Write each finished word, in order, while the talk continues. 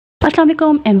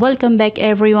Assalamualaikum and welcome back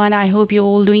everyone. I hope you're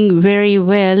all doing very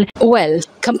well. Well,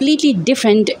 completely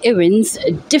different events,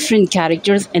 different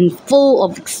characters and full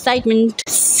of excitement.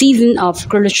 Season of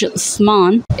Kurdish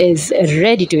Osman is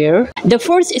ready to air. The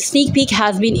first sneak peek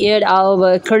has been aired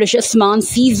of Kurdish Osman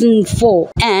season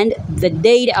 4 and the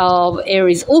date of air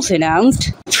is also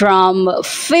announced. From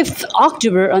 5th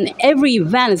October on every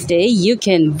Wednesday, you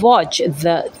can watch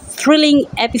the thrilling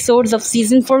episodes of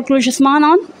season 4 Kurdish Osman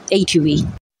on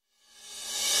ATV.